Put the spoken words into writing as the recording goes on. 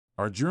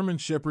Are German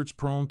Shepherds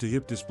prone to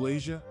hip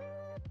dysplasia?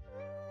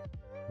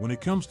 When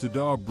it comes to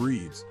dog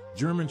breeds,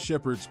 German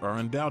Shepherds are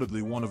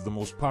undoubtedly one of the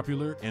most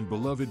popular and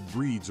beloved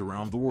breeds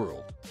around the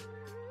world.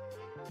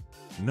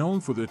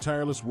 Known for their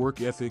tireless work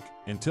ethic,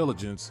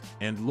 intelligence,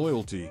 and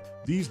loyalty,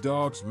 these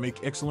dogs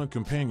make excellent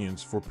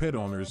companions for pet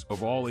owners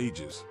of all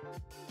ages.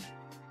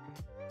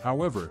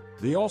 However,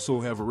 they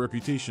also have a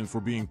reputation for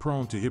being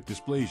prone to hip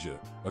dysplasia,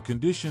 a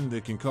condition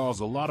that can cause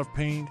a lot of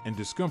pain and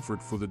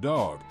discomfort for the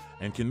dog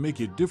and can make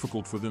it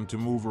difficult for them to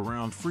move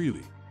around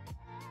freely.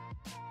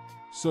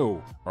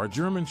 So, are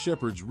German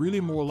Shepherds really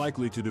more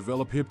likely to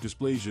develop hip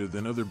dysplasia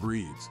than other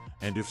breeds?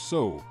 And if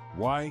so,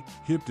 why?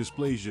 Hip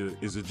dysplasia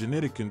is a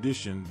genetic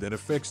condition that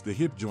affects the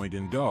hip joint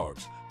in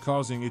dogs,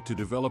 causing it to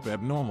develop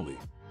abnormally.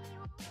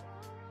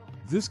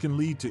 This can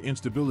lead to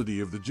instability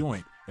of the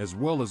joint, as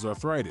well as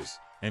arthritis,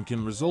 and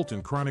can result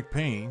in chronic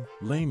pain,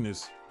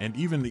 lameness, and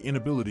even the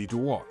inability to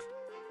walk.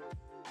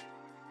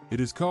 It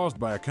is caused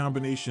by a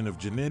combination of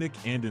genetic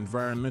and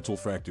environmental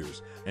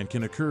factors and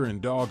can occur in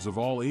dogs of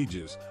all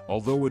ages,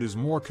 although it is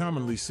more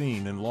commonly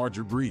seen in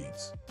larger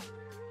breeds.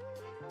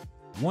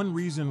 One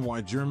reason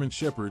why German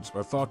Shepherds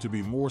are thought to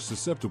be more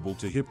susceptible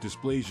to hip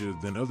dysplasia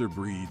than other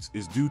breeds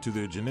is due to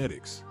their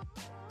genetics.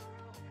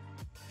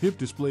 Hip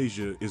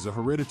dysplasia is a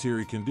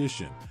hereditary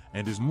condition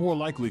and is more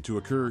likely to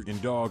occur in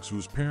dogs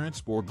whose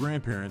parents or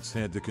grandparents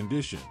had the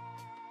condition.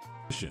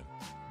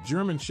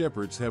 German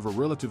Shepherds have a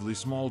relatively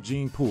small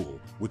gene pool,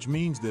 which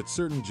means that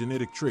certain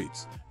genetic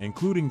traits,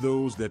 including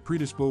those that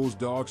predispose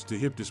dogs to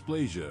hip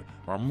dysplasia,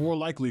 are more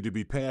likely to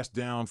be passed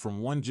down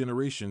from one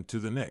generation to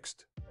the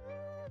next.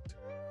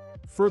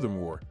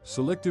 Furthermore,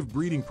 selective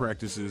breeding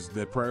practices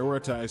that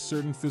prioritize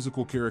certain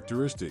physical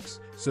characteristics,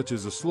 such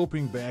as a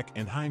sloping back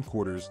and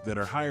hindquarters that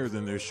are higher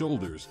than their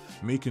shoulders,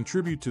 may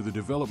contribute to the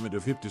development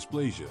of hip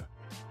dysplasia.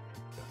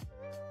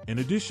 In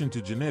addition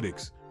to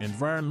genetics,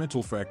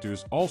 environmental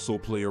factors also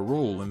play a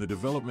role in the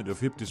development of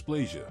hip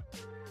dysplasia.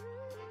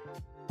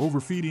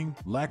 Overfeeding,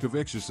 lack of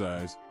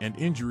exercise, and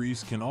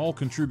injuries can all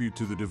contribute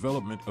to the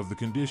development of the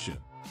condition.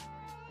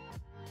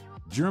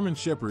 German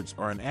Shepherds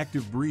are an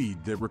active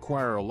breed that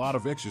require a lot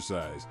of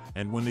exercise,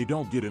 and when they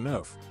don't get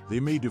enough, they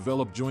may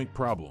develop joint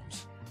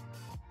problems.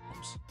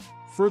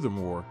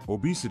 Furthermore,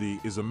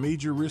 obesity is a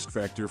major risk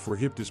factor for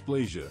hip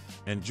dysplasia,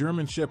 and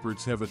German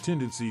Shepherds have a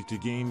tendency to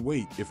gain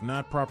weight if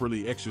not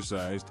properly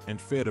exercised and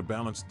fed a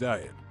balanced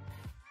diet.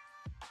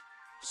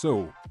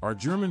 So, are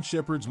German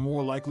Shepherds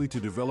more likely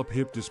to develop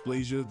hip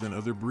dysplasia than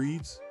other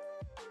breeds?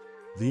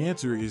 The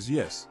answer is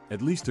yes,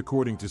 at least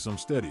according to some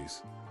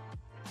studies.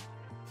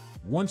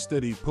 One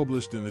study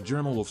published in the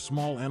Journal of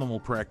Small Animal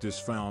Practice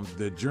found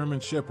that German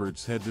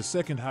Shepherds had the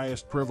second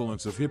highest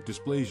prevalence of hip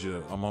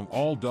dysplasia among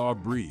all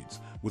dog breeds,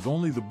 with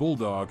only the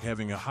Bulldog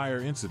having a higher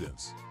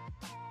incidence.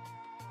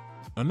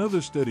 Another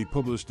study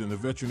published in the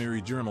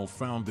Veterinary Journal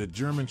found that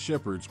German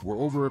Shepherds were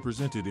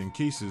overrepresented in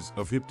cases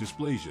of hip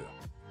dysplasia.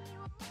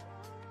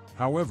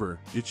 However,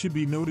 it should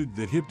be noted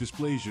that hip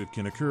dysplasia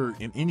can occur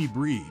in any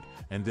breed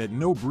and that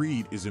no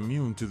breed is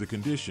immune to the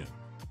condition.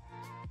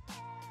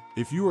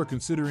 If you are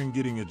considering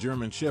getting a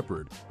German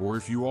Shepherd, or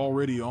if you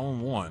already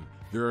own one,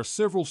 there are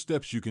several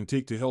steps you can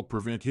take to help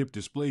prevent hip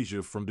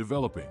dysplasia from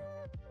developing.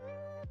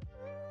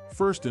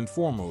 First and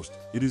foremost,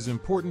 it is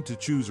important to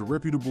choose a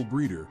reputable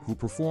breeder who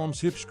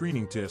performs hip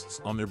screening tests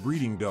on their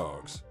breeding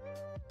dogs.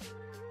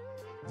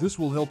 This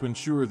will help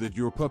ensure that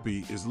your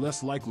puppy is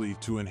less likely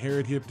to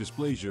inherit hip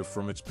dysplasia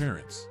from its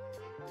parents.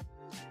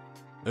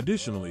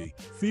 Additionally,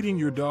 feeding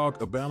your dog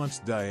a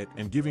balanced diet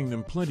and giving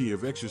them plenty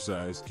of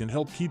exercise can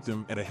help keep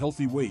them at a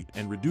healthy weight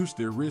and reduce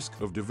their risk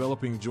of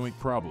developing joint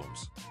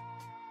problems.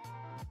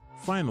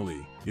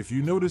 Finally, if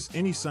you notice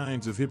any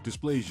signs of hip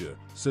dysplasia,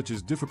 such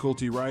as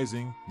difficulty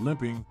rising,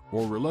 limping,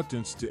 or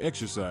reluctance to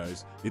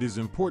exercise, it is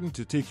important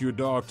to take your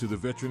dog to the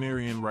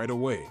veterinarian right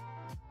away.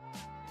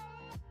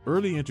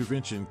 Early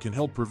intervention can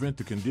help prevent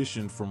the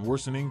condition from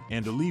worsening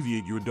and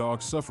alleviate your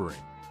dog's suffering.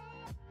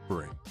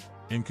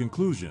 In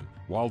conclusion,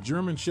 while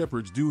German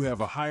Shepherds do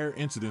have a higher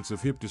incidence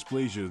of hip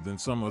dysplasia than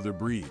some other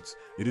breeds,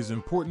 it is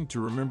important to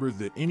remember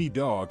that any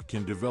dog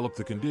can develop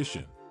the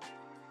condition.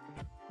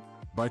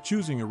 By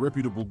choosing a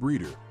reputable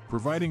breeder,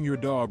 providing your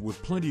dog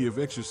with plenty of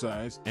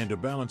exercise and a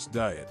balanced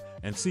diet,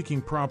 and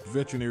seeking prompt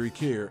veterinary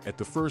care at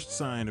the first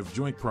sign of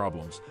joint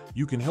problems,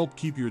 you can help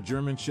keep your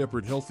German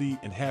Shepherd healthy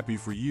and happy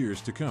for years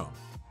to come.